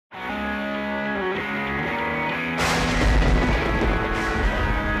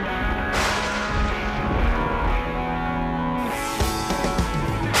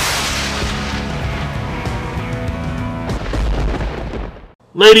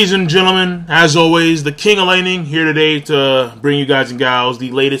Ladies and gentlemen, as always, the King of Lightning here today to bring you guys and gals the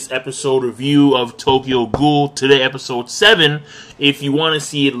latest episode review of Tokyo Ghoul. Today, episode 7. If you want to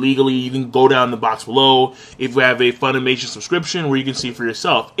see it legally, you can go down in the box below. If you have a Funimation subscription where you can see it for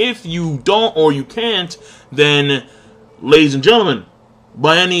yourself. If you don't or you can't, then, ladies and gentlemen,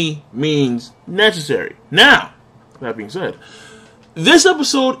 by any means necessary. Now, that being said, this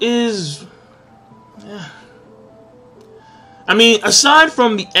episode is... I mean, aside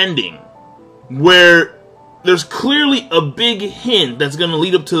from the ending, where there's clearly a big hint that's going to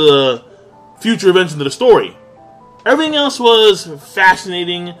lead up to the future events into the story, everything else was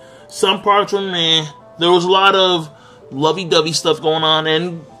fascinating. Some parts were meh. There was a lot of lovey-dovey stuff going on.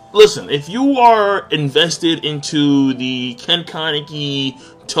 And listen, if you are invested into the Ken Kaneki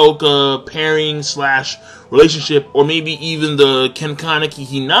Toka pairing / relationship, or maybe even the Ken Kaneki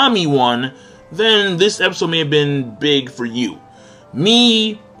Hinami one, then this episode may have been big for you.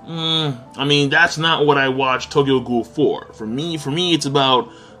 Me, I mean, that's not what I watched Tokyo Ghoul for. For me, it's about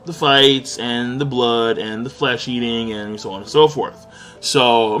the fights and the blood and the flesh eating and so on and so forth.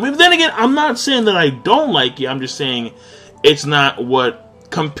 So, I mean, then again, I'm not saying that I don't like it. I'm just saying it's not what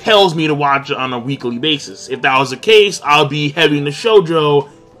compels me to watch it on a weekly basis. If that was the case, I'll be heavy into shoujo,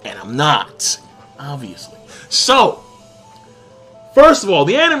 and I'm not, obviously. So, first of all,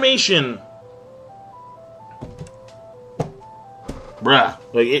 the animation... Bruh,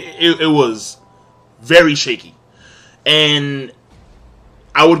 like, it was very shaky. And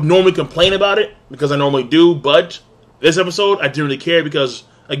I would normally complain about it, because I normally do, but this episode, I didn't really care because,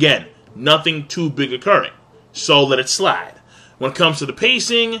 again, nothing too big occurring. So let it slide. When it comes to the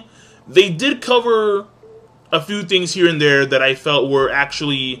pacing, they did cover a few things here and there that I felt were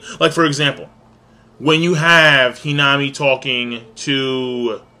actually, like, for example, when you have Hinami talking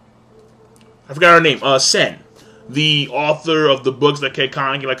to, I forgot her name, Sen, the author of the books that Ken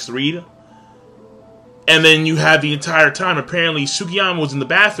Kaneki likes to read. And then you have the entire time, apparently Sugiyama was in the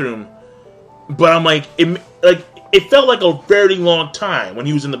bathroom, but I'm like, it felt like a very long time when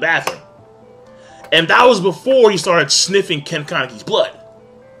he was in the bathroom. And that was before he started sniffing Ken Kaneki's blood.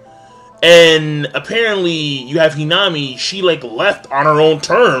 And apparently you have Hinami, she like left on her own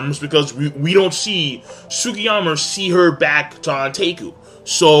terms because we don't see Sugiyama see her back to Anteku.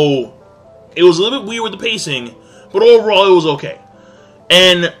 So it was a little bit weird with the pacing, but overall, it was okay.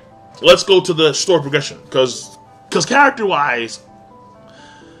 And let's go to the story progression. Because character-wise,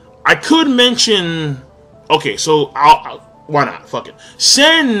 I could mention... Okay, so why not? Fuck it.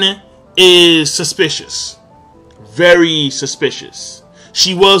 Sen is suspicious. Very suspicious.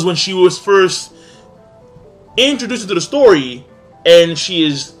 She was when she was first introduced into the story, and she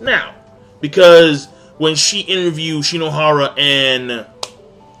is now. Because when she interviewed Shinohara and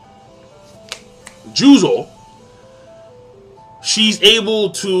Juzo, she's able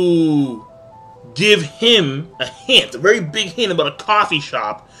to give him a hint, a very big hint about a coffee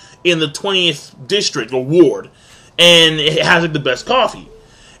shop in the 20th district or ward, and it has like the best coffee.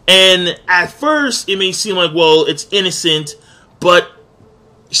 And at first, it may seem like, well, it's innocent, but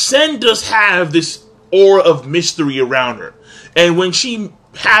Sen does have this aura of mystery around her. And when she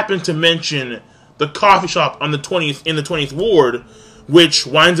happened to mention the coffee shop on the 20th in the 20th ward, which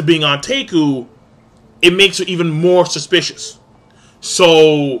winds up being on Teku, it makes her even more suspicious.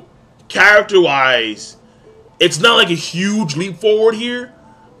 So, character-wise, it's not like a huge leap forward here,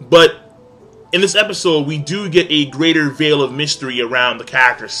 but in this episode, we do get a greater veil of mystery around the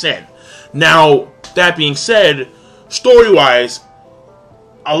character Sen. Now, that being said, story-wise,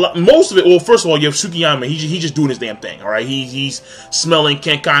 most of it, well, first of all, you have Sugiyama, he's just doing his damn thing, alright? He's smelling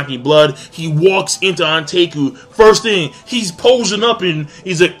Ken Kaneki blood, he walks into Anteku, first thing, he's posing up and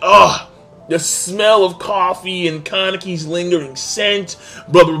he's like, ugh, the smell of coffee and Kaneki's lingering scent,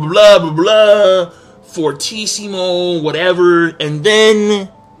 blah, blah, blah, blah, blah, fortissimo, whatever. And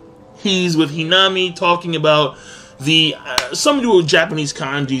then he's with Hinami talking about the, something to do with Japanese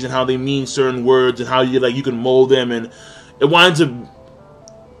kanjis and how they mean certain words and how you can mold them. And it winds up,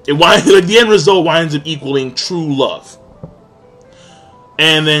 like the end result winds up equaling true love.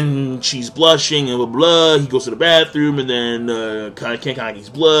 And then she's blushing and blah, blah, he goes to the bathroom, and then Ken Kaneki's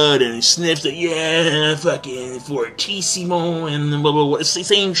blood, and he sniffs it, yeah, fucking fortissimo, and blah, blah, blah. It's the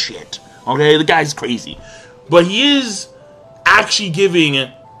same shit, okay? The guy's crazy. But he is actually giving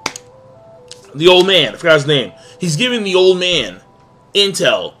the old man, I forgot his name, he's giving the old man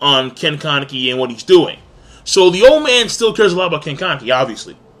intel on Ken Kaneki and what he's doing. So the old man still cares a lot about Ken Kaneki,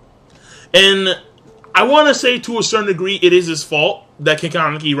 obviously. And I want to say to a certain degree it is his fault that Ken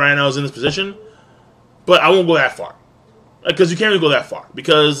Kaneki right now is in this position, but I won't go that far. Because you can't really go that far.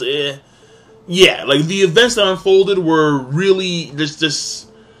 Because, yeah, like the events that unfolded were really just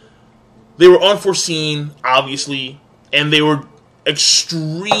they were unforeseen, obviously, and they were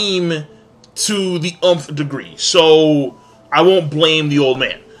extreme to the umph degree. So I won't blame the old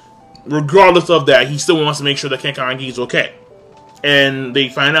man. Regardless of that, he still wants to make sure that Ken Kaneki is okay. And they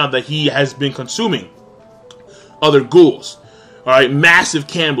find out that he has been consuming other ghouls. Alright, massive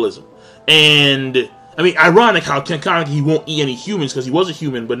cannibalism. And I mean, ironic how Ken Kaneki, he won't eat any humans because he was a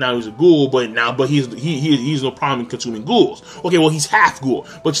human, but now he's a ghoul. But he's no problem in consuming ghouls. Okay, well, he's half ghoul,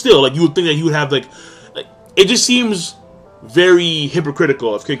 but still, like, you would think that he would have like it just seems very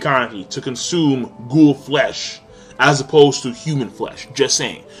hypocritical of Ken Kaneki to consume ghoul flesh as opposed to human flesh. Just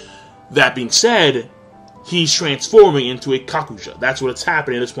saying. That being said, he's transforming into a kakusha. That's what's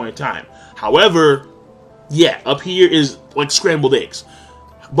happening at this point in time. However, yeah, up here is like scrambled eggs.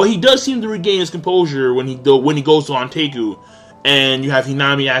 But he does seem to regain his composure when he goes to Anteku, and you have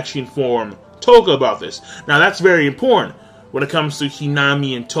Hinami actually inform Toka about this. Now that's very important when it comes to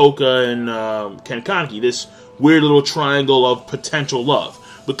Hinami and Toka and Ken Kaneki, this weird little triangle of potential love.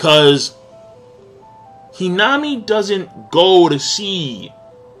 Because Hinami doesn't go to see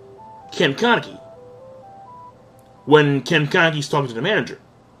Ken Kaneki when Ken Kaneki's talking to the manager.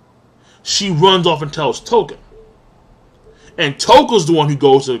 She runs off and tells Toka. And Toka's the one who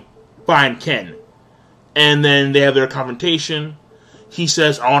goes to find Ken. And then they have their confrontation. He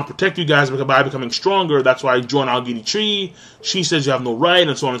says, I want to protect you guys by becoming stronger. That's why I joined Aogiri Tree. She says you have no right,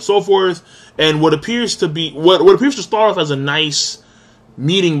 and so on and so forth. And what appears to start off as a nice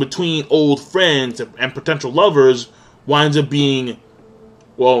meeting between old friends and potential lovers winds up being,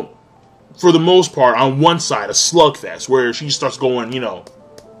 well, for the most part, on one side, a slugfest, where she starts going,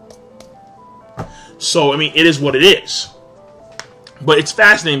 So, I mean, it is what it is. But it's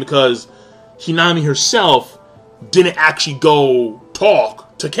fascinating because Hinami herself didn't actually go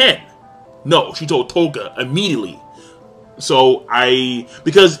talk to Ken. No, she told Toka immediately. So,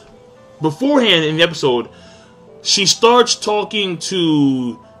 because beforehand in the episode, she starts talking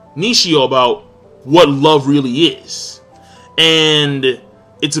to Nishio about what love really is. And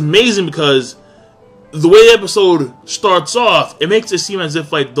it's amazing because the way the episode starts off, it makes it seem as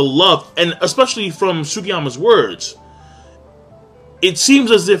if, like, the love, and especially from Sugiyama's words, it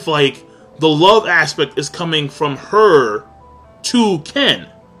seems as if, like, the love aspect is coming from her to Ken.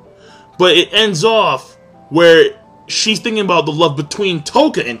 But it ends off where she's thinking about the love between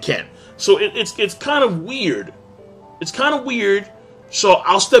Toka and Ken. So it's kind of weird. It's kind of weird. So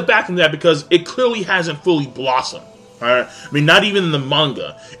I'll step back from that because it clearly hasn't fully blossomed. Alright? I mean, not even in the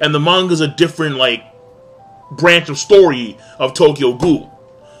manga. And the manga's a different, like, branch of story of Tokyo Ghoul.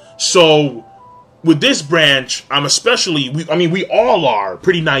 So with this branch, we all are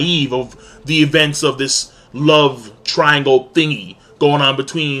pretty naive of the events of this love triangle thingy going on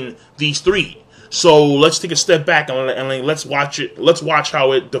between these three. So let's take a step back and let's watch it. Let's watch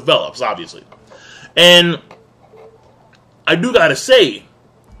how it develops, obviously. And I do gotta say,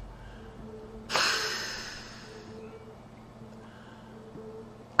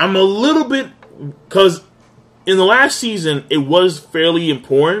 I'm a little bit, because in the last season, it was fairly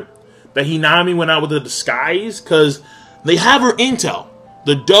important that Hinami went out with a disguise, because they have her intel.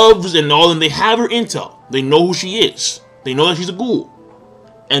 The doves and all, and they have her intel. They know who she is. They know that she's a ghoul.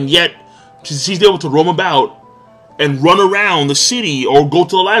 And yet, she's able to roam about and run around the city or go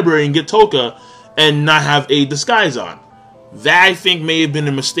to the library and get Toka and not have a disguise on. That, I think, may have been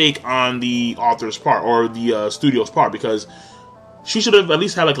a mistake on the author's part, or the studio's part, because she should have at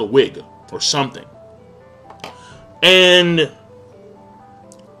least had, like, a wig or something. And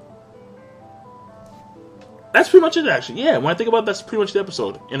that's pretty much it, actually. Yeah, when I think about it, that's pretty much the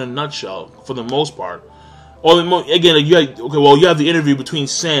episode in a nutshell, for the most part. Again, you have the interview between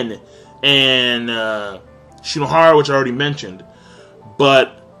Sen and Shinohara, which I already mentioned.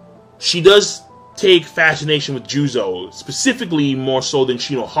 But she does take fascination with Juzo, specifically more so than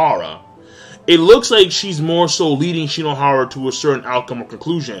Shinohara. It looks like she's more so leading Shinohara to a certain outcome or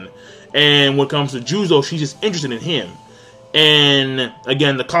conclusion. And when it comes to Juzo, she's just interested in him. And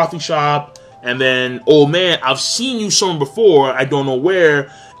again, the coffee shop, and then, oh man, I've seen you somewhere before, I don't know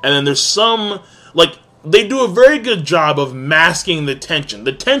where. And then there's some, like, they do a very good job of masking the tension.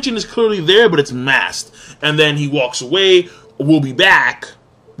 The tension is clearly there, but it's masked. And then he walks away, we'll be back,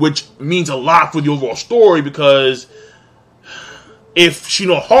 which means a lot for the overall story, because if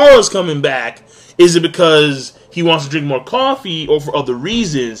Shinohara's coming back, is it because he wants to drink more coffee or for other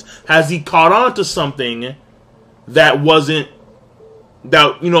reasons? Has he caught on to something that wasn't,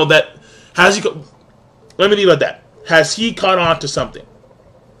 that, has he, let me leave it at that. Has he caught on to something?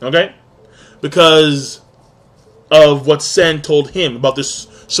 Okay? Because of what Sen told him about this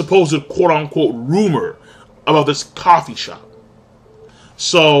supposed quote-unquote rumor about this coffee shop.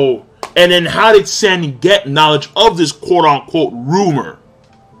 So, And then how did Sen get knowledge of this quote-unquote rumor?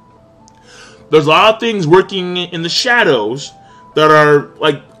 There's a lot of things working in the shadows that are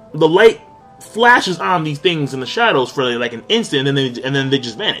like the light flashes on these things in the shadows for like an instant, and then they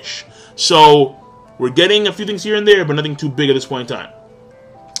just vanish. So we're getting a few things here and there, but nothing too big at this point in time.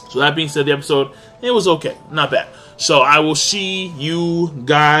 So that being said, the episode, it was okay, not bad. So I will see you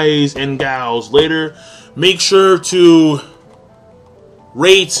guys and gals later. Make sure to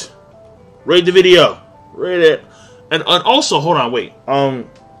rate the video, rate it, and also hold on, wait.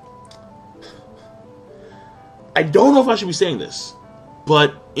 I don't know if I should be saying this,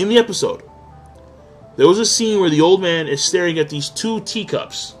 but in the episode, there was a scene where the old man is staring at these 2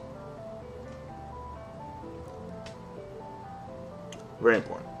 teacups. Very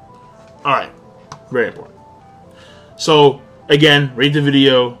important. Alright, very important. So, again, rate the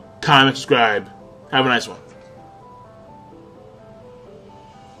video, comment, subscribe. Have a nice one.